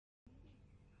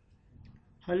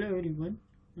Hello everyone.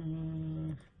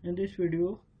 In this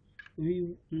video,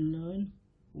 we learn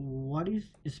what is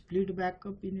split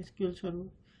backup in SQL Server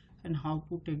and how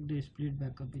to take the split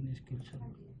backup in SQL Server.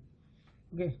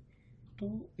 Okay, so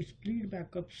split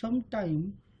backup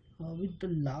sometime with the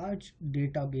large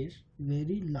database,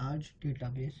 very large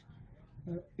database,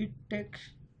 it takes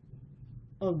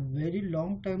a very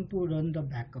long time to run the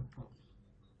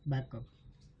backup.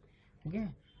 Okay,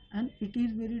 and it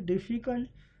is very difficult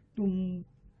to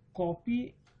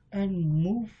copy and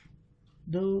move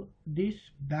this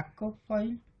backup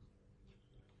file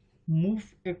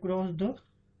move across the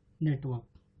network.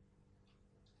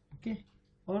 Okay,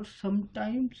 or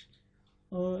sometimes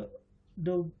uh,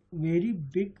 the very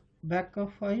big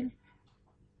backup file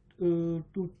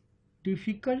too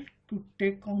difficult to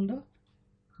take on the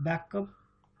backup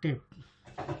tape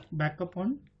backup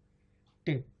on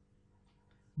tape.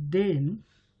 Then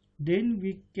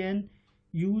we can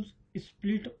use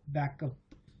split backup,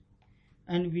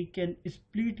 and we can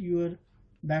split your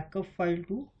backup file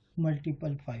to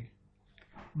multiple file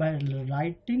by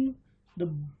writing the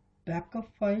backup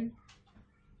file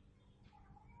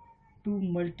to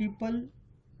multiple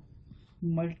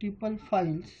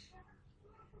files.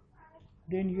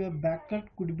 Then your backup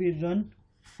could be run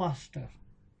faster.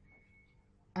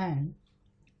 And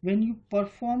when you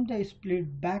perform the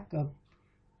split backup,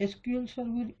 SQL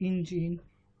Server engine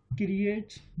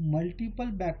creates multiple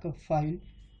backup file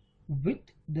with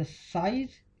the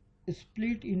size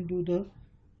split into the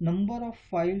number of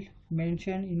files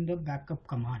mentioned in the backup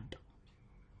command.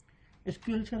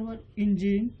 SQL Server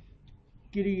engine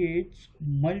creates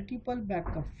multiple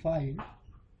backup files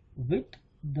with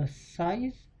the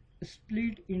size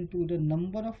split into the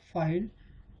number of files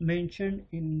mentioned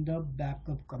in the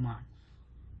backup command.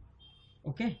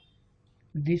 Okay,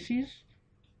 this is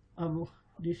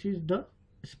this is the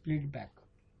split backup.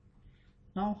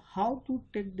 Now, how to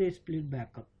take the split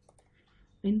backup?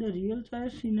 In the real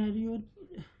time scenario,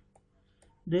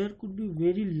 there could be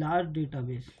very large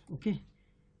database. Okay,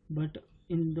 but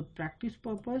in the practice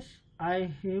purpose,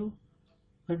 I have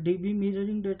a DB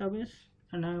mirroring database,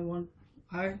 and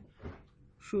I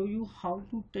show you how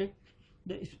to take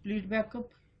the split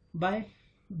backup by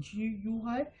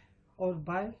GUI or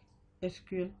by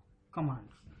SQL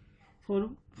commands.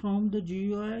 From the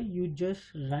GUI, you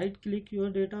just right click your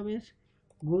database,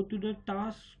 go to the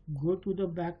task, go to the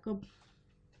backup.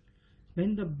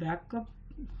 When the backup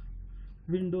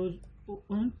windows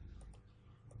open,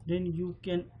 then you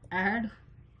can add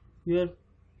your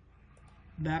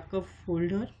backup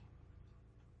folder.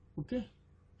 Okay,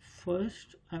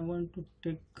 first I want to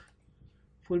take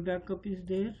full backup is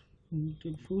there.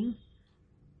 Take full.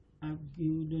 I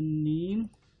give the name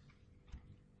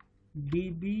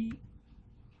db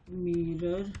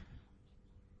mirror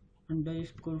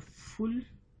underscore full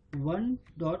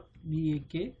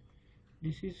 1.bak.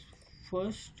 This is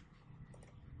first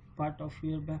part of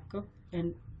your backup,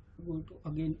 and go to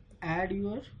again add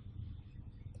your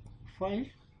file.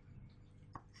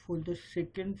 For the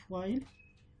second file,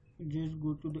 just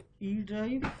go to the E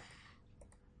drive.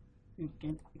 You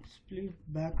can split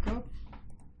backup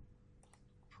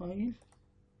file,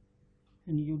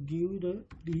 and you give the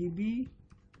db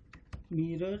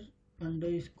mirror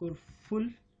underscore full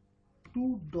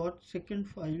 2.second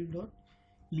file dot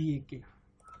bak.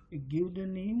 You give the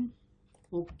name.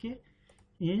 Okay,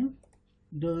 and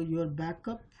your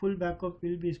full backup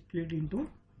will be split into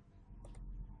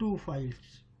two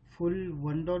files, full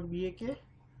 1.bak,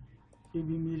 db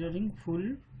mirroring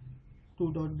full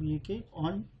 2.bak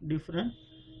on different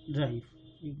drive.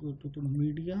 You go to the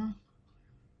media,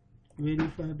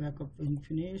 verify backup when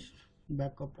finished,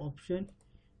 backup option.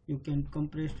 You can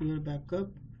compress your backup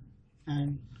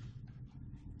and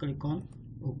click on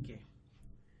OK.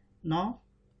 Now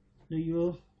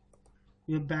your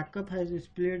backup has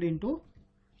split into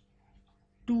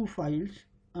two files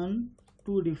on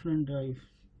two different drives.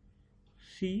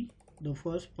 See, the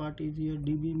first part is your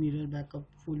db mirror backup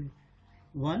full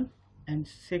 1, and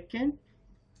second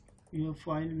your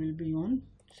file will be on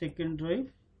second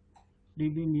drive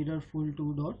db mirror full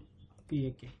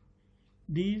 2.pak.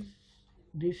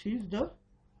 This is the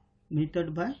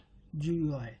method by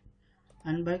GUI,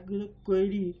 and by the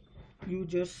query you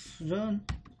just run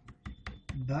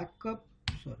backup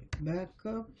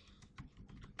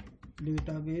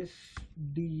database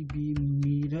db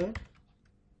mirror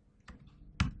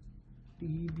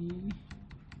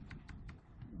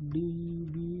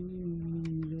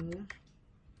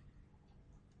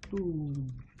to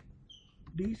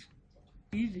this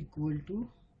is equal to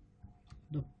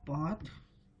the path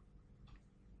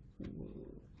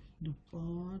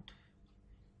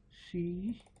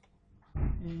C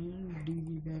and db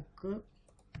backup,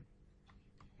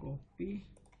 copy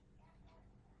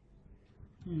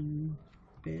and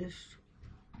paste,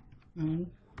 and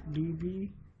db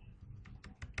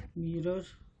mirror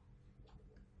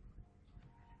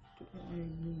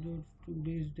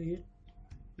today's date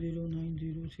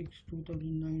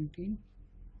 09/06/2019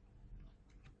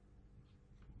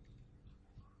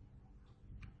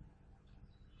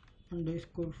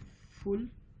 underscore full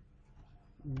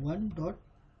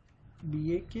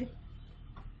 1.bak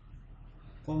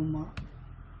comma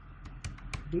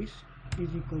this is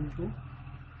equal to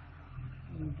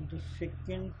the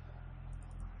second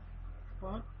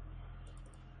part,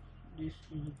 this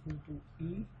is equal to e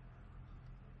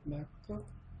backup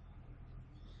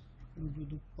into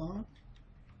the path,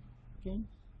 again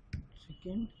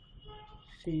second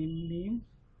same name,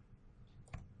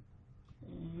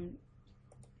 and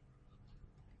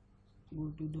go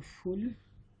to the full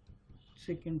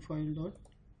second file dot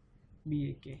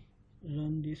bak,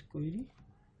 run this query,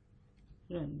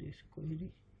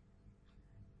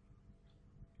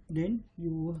 then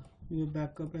your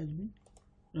backup has been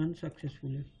run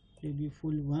successfully. db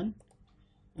full 1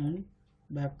 and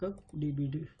backup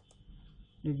db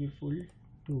full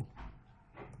 2.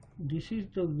 This is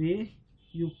the way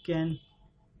you can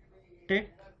take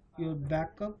your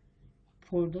backup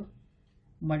for the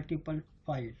multiple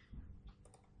files.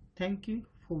 Thank you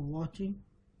for watching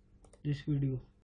this video.